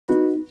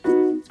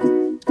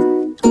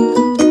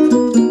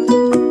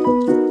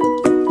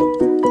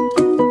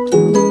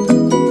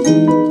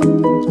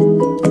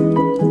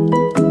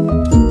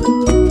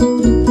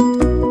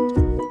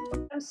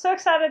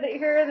excited that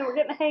you're here, and we're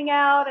getting to hang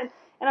out, and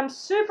I'm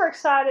super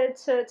excited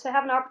to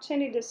have an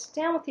opportunity to sit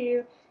down with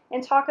you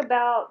and talk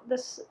about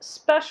this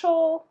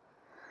special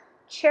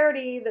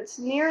charity that's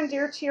near and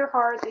dear to your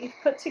heart that you've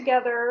put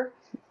together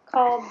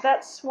called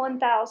Vets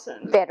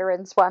 1000.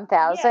 Veterans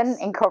 1000 Yes.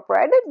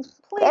 Incorporated.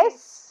 Please,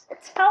 Yes.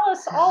 tell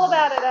us all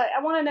about it. I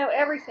want to know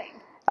everything.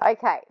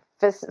 Okay,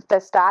 for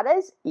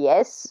starters,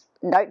 yes,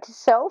 note to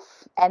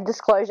self and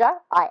disclosure,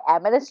 I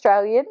am an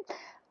Australian.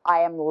 I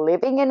am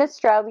living in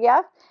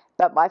Australia,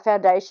 but my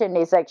foundation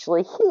is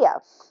actually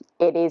here.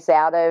 It is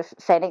out of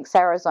Phoenix,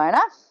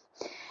 Arizona,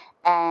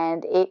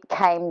 and it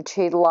came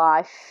to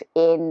life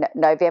in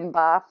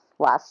November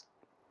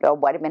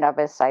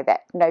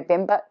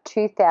November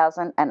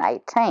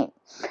 2018.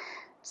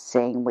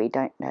 Seeing we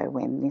don't know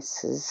when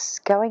this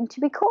is going to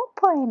be caught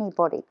by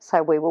anybody,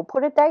 so we will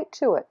put a date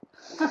to it.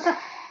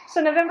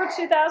 So November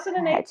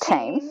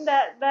 2018,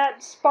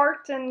 that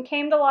sparked and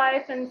came to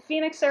life in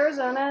Phoenix,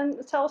 Arizona.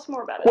 And tell us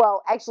more about it.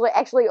 Well,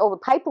 actually, all the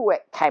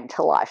paperwork came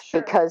to life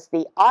because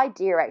the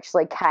idea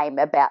actually came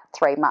about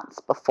 3 months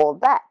before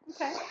that.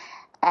 Okay.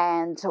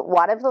 And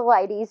one of the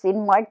ladies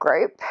in my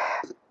group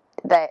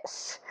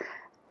that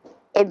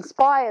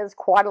inspires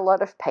quite a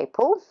lot of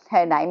people,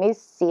 her name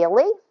is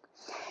Sealy,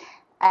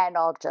 and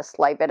I'll just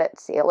leave it at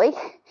Sealy,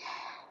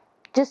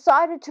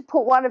 decided to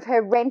put one of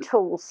her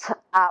rentals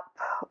up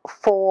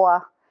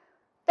for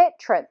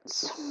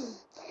veterans.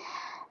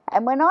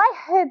 And when I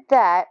heard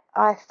that,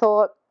 I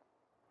thought,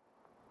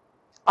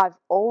 I've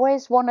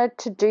always wanted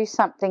to do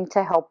something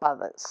to help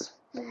others.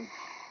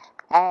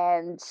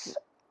 And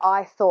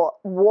I thought,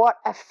 what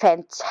a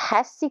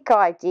fantastic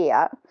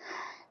idea.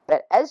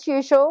 But as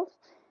usual,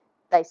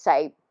 they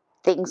say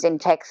things in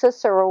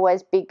Texas are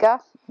always bigger.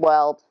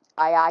 Well,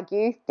 I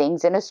argue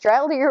things in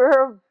Australia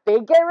are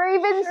bigger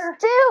even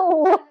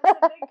still. It's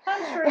a big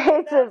country.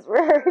 It's a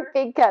very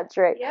big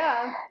country.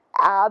 Yeah.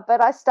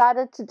 But I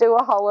started to do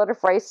a whole lot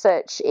of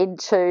research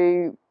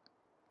into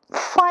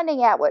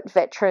finding out what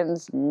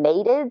veterans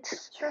needed.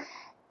 Sure.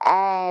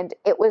 And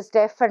it was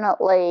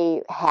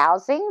definitely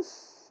housing.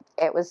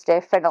 It was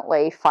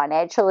definitely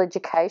financial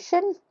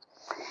education.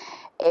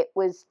 It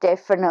was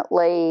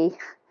definitely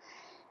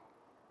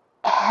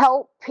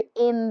help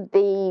in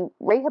the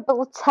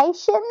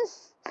rehabilitation,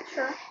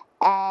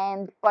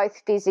 and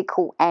both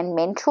physical and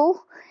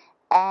mental.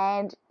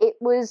 And it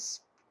was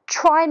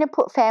trying to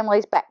put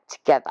families back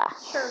together.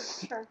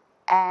 Sure.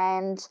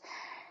 And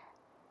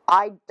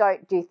I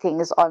don't do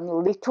things on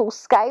little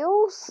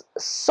scales.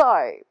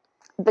 So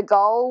the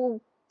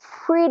goal,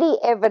 pretty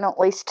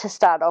evidently to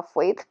start off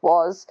with,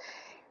 was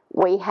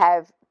we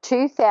have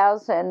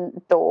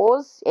 2,000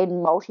 doors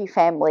in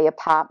multifamily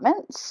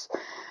apartments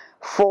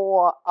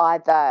for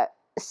either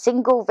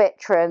single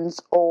veterans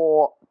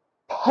or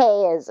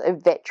pairs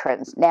of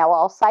veterans. Now,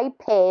 I'll say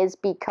pairs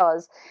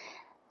because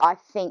I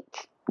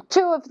think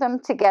two of them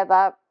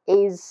together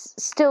is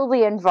still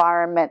the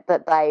environment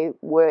that they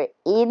were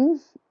in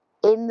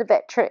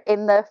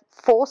the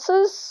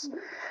forces.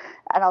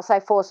 And I'll say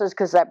forces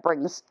because that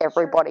brings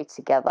everybody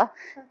together.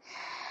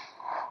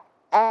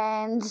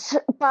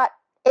 But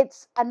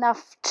it's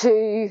enough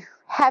to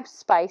have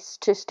space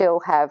to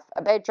still have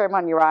a bedroom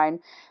on your own,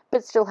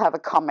 but still have a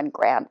common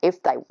ground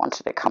if they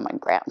wanted a common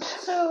ground.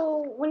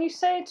 So when you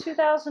say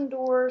 2,000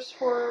 doors,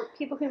 for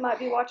people who might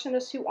be watching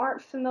this who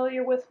aren't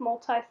familiar with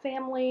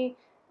multifamily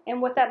and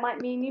what that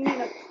might mean, you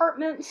mean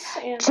apartments?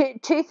 And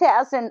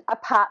 2,000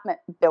 apartment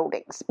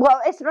buildings.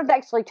 Well, it's not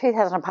actually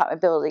 2,000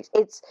 apartment buildings.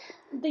 It's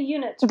the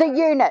units. The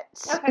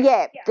units. Okay.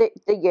 Yeah.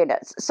 The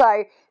units.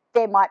 So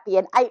there might be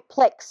an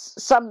 8-plex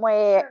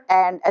somewhere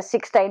and a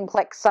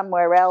 16-plex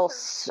somewhere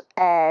else,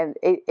 and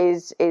it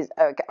is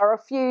or a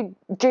few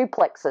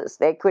duplexes.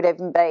 There could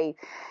even be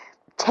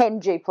 10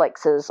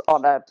 duplexes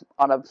on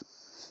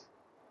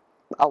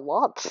a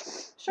lot.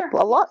 Sure.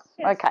 A lot?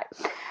 Yes. Okay.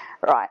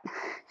 Right.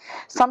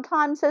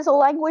 Sometimes there's a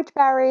language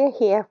barrier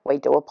here. We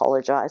do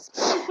apologise.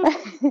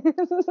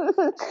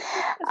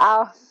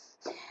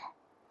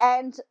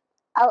 And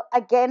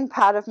again,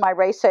 part of my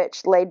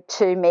research led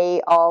to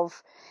me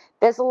of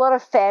there's a lot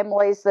of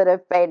families that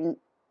have been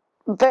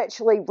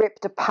virtually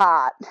ripped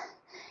apart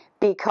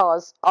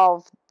because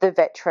of the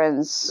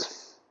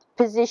veterans'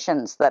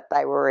 positions that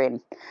they were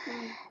in.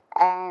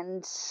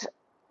 And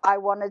I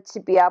wanted to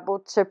be able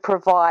to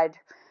provide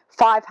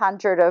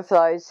 500 of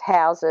those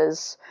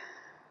houses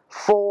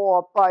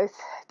for both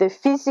the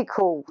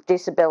physical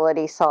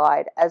disability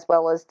side as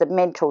well as the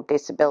mental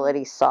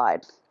disability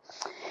side.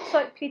 It's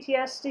like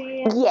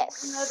PTSD and,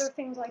 yes. and other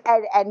things like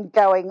that. And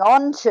going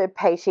on to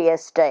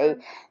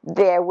PTSD,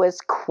 there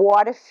was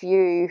quite a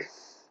few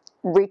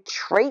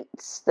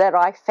retreats that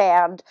I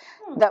found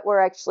that were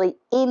actually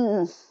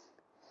in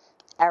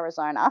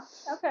Arizona.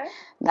 Okay.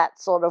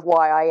 That's sort of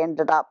why I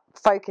ended up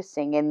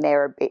focusing in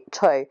there a bit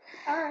too.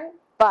 All right.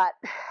 But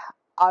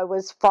I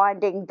was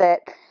finding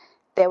that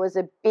there was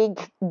a big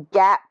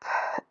gap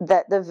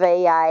that the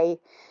VA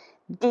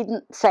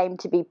didn't seem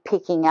to be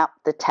picking up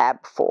the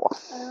tab for.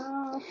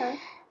 Oh, okay.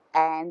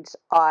 And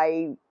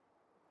I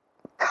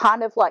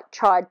kind of like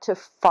tried to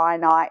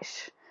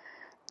finite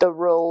the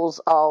rules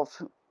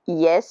of,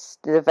 yes,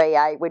 the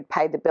VA would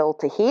pay the bill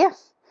to here,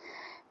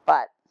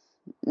 but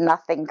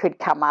nothing could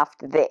come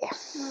after there.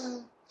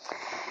 Mm.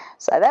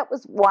 So that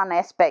was one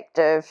aspect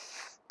of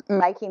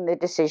making the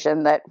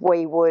decision that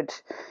we would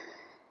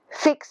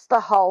fix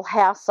the whole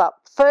house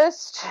up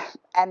first,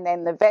 and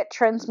then the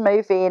veterans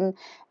move in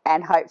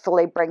and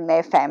hopefully bring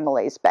their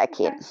families back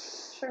in.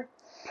 Sure.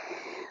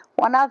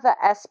 One other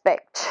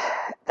aspect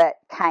that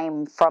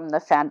came from the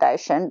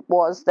foundation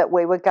was that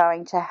we were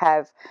going to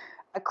have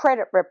a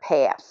credit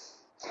repair.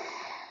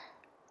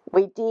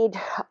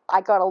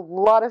 I got a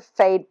lot of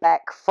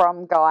feedback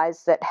from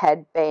guys that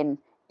had been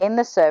in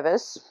the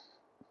service,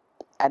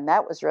 and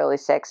that was really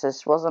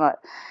sexist, wasn't it?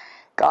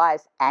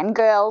 Guys and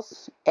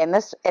girls in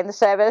the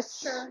service.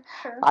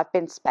 Sure. I've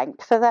been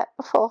spanked for that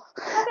before.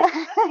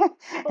 I think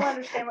people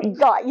understand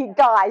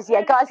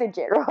what guys in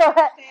general.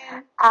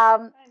 I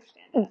understand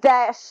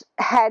that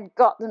had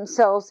got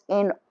themselves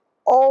in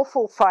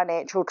awful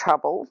financial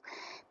trouble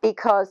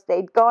because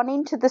they'd gone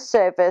into the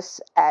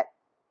service at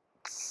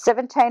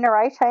 17 or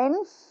 18.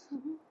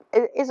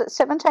 Mm-hmm. Is it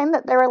 17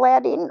 that they're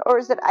allowed in, or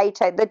is it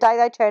 18? The day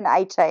they turn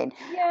 18.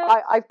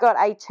 Yeah. I've got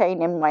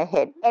 18 in my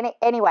head.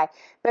 Anyway,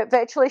 but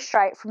virtually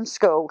straight from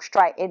school,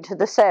 straight into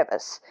the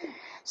service.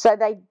 So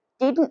they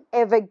didn't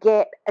ever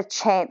get a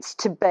chance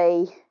to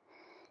be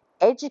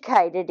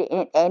educated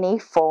in any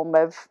form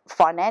of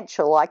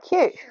financial IQ.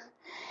 Sure.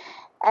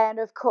 And,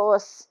 of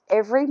course,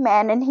 every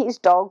man and his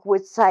dog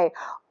would say,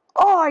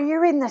 oh,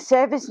 you're in the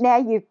service now,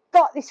 you've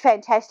got this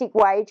fantastic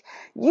wage,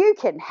 you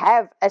can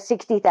have a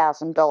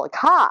 $60,000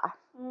 car.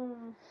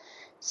 Mm.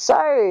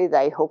 So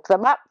they hook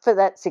them up for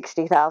that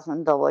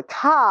 $60,000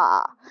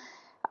 car.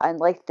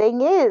 Only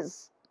thing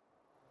is,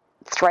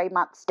 3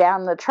 months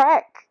down the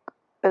track,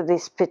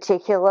 this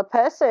particular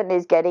person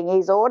is getting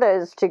his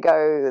orders to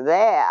go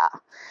there.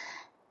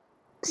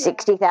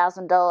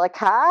 $60,000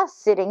 car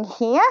sitting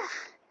here.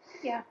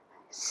 Yeah.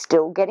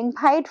 Still getting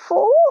paid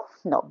for,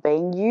 not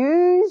being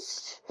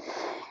used.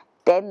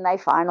 Then they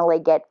finally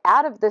get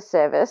out of the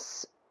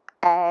service,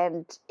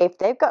 and if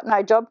they've got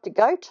no job to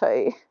go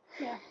to,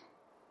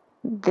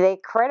 their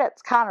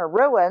credit's kind of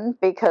ruined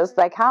because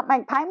they can't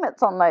make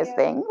payments on those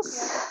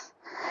things. Yeah.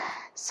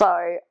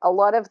 So a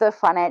lot of the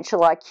financial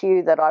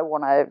IQ that I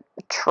want to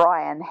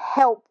try and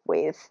help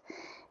with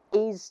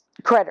is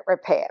credit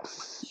repair.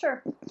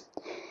 Sure.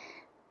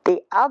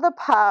 The other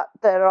part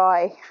that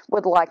I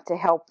would like to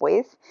help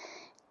with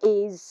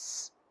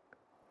is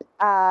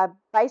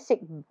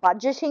basic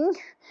budgeting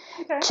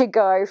to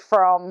go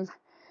from,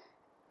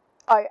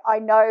 I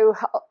know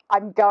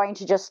I'm going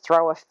to just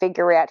throw a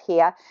figure out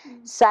here,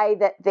 say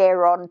that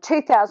they're on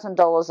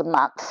 $2,000 a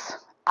month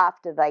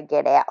after they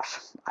get out.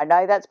 I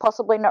know that's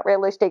possibly not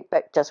realistic,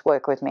 but just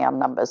work with me on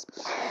numbers.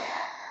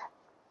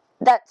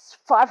 That's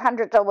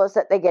 $500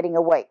 that they're getting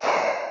a week.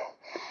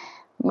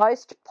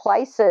 Most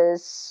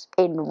places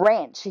in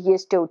rent, you're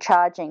still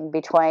charging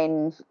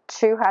between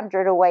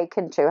 $200 a week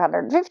and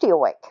 $250 a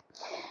week.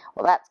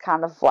 Well, that's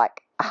kind of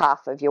like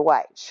half of your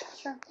wage.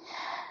 Sure.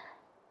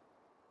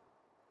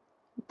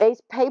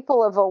 These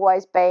people have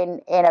always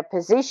been in a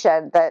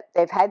position that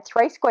they've had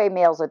 3 square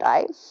meals a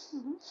day.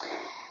 Mm-hmm.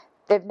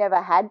 They've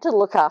never had to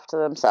look after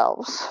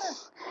themselves. Sure.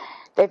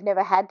 They've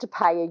never had to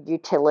pay a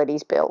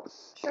utilities bill.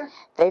 Sure.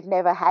 They've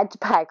never had to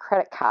pay a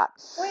credit card.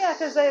 Well, yeah,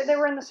 because they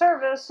were in the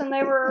service and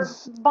they were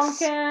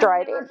bunking.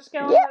 Straight they were in. just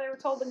going where they were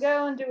told to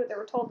go and do what they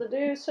were told to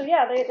do. So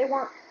yeah, they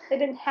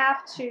didn't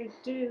have to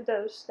do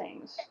those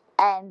things.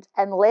 And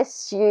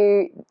unless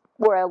you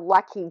were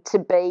lucky to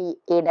be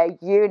in a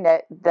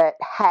unit that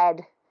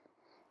had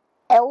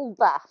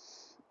elder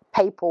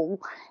people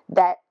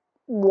that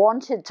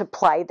wanted to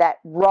play that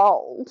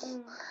role,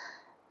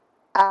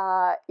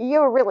 you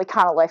were really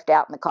kind of left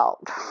out in the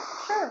cold.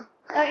 Sure.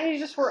 You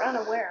just were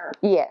unaware.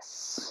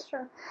 Yes.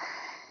 Sure.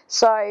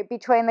 So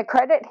between the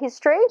credit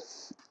history,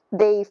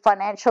 the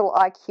financial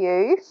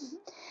IQ,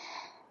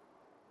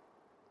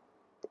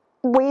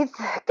 with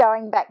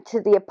going back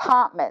to the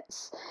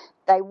apartments,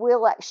 they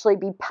will actually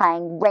be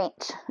paying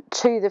rent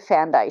to the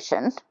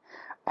foundation,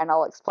 and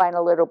I'll explain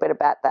a little bit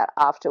about that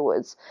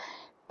afterwards.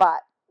 But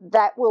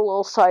that will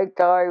also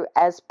go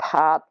as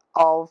part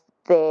of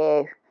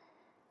their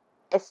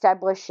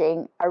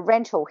establishing a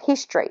rental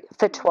history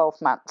for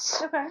 12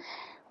 months. Okay.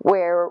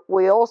 Where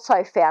we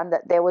also found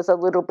that there was a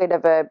little bit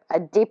of a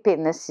dip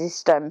in the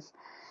system,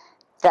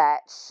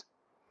 that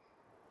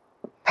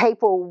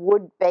people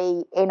would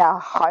be in a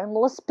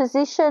homeless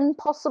position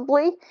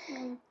possibly,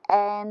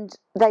 and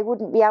they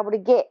wouldn't be able to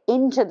get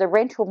into the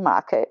rental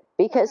market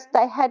because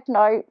they had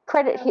no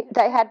credit,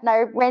 they had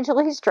no rental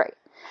history.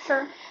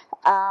 Sure.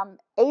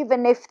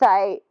 Even if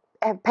they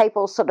have,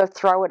 people sort of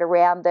throw it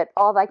around that,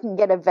 oh, they can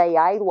get a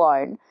VA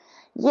loan.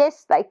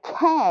 Yes, they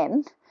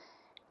can,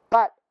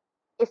 but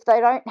if they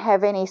don't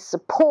have any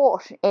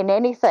support in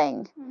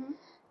anything,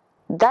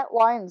 that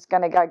loan's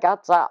going to go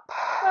guts up.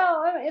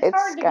 Well, I mean, it's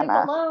hard to get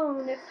the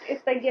loan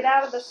if they get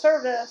out of the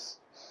service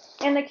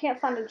and they can't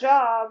find a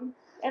job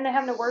and they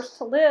have nowhere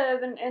to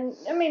live. And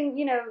I mean,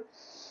 you know,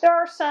 there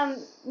are some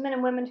men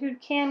and women who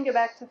can go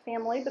back to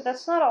family, but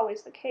that's not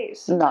always the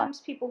case. Sometimes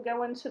people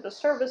go into the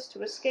service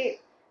to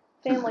escape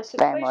family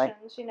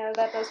situations. You know,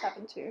 that does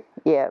happen too.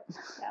 Yeah.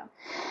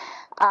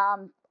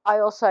 I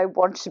also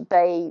want to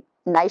be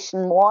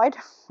nationwide.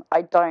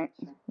 I don't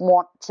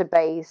want to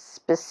be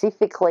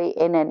specifically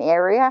in an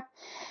area,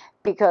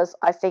 because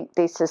I think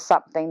this is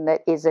something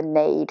that is a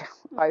need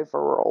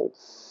overall.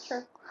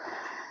 Sure.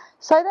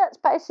 So that's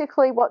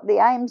basically what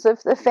the aims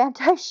of the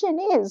foundation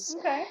is.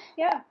 Okay,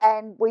 yeah.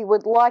 And we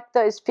would like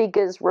those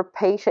figures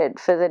repeated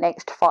for the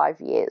next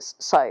 5 years.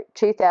 So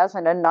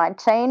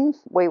 2019,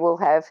 we will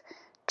have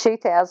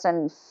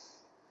 2,000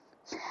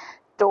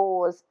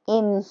 doors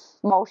in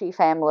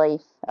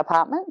multifamily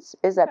apartments.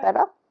 Is that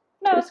better?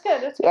 No, it's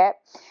good. It's good.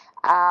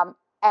 Yeah.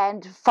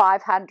 And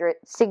 500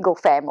 single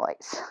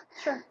families.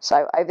 Sure.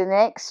 So over the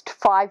next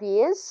 5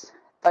 years,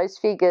 those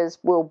figures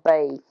will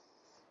be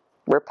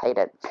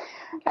repeated.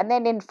 Okay. And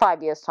then in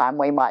 5 years' time,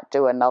 we might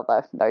do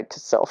another note to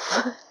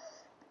self. All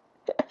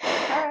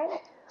right.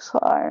 So.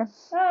 Oh,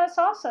 that's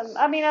awesome.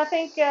 I mean, I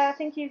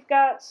think you've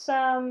got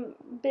some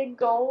big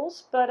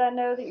goals, but I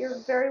know that you're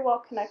very well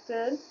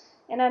connected,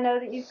 and I know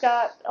that you've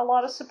got a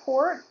lot of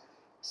support.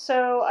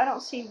 So I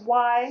don't see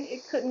why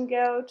it couldn't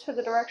go to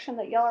the direction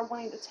that y'all are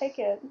wanting to take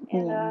it.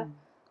 And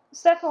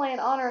it's definitely an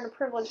honor and a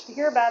privilege to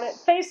hear about it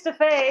face to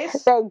face.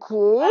 Thank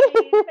you. I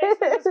mean,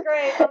 Facebook is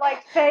great, but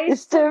like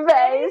face to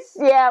face.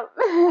 Yeah.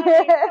 I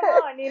mean,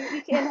 come on,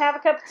 you can have a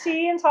cup of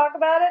tea and talk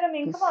about it. I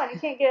mean, come on, you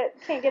can't get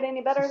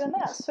any better than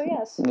this. So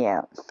yes.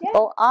 Yeah.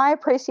 Well, I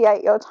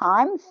appreciate your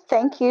time.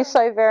 Thank you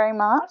so very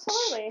much.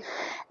 Absolutely.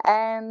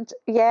 And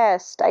yeah,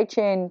 stay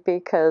tuned,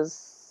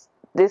 because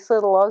this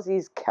little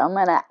Aussie's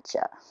coming at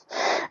you.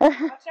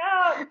 Watch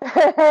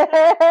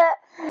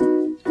out.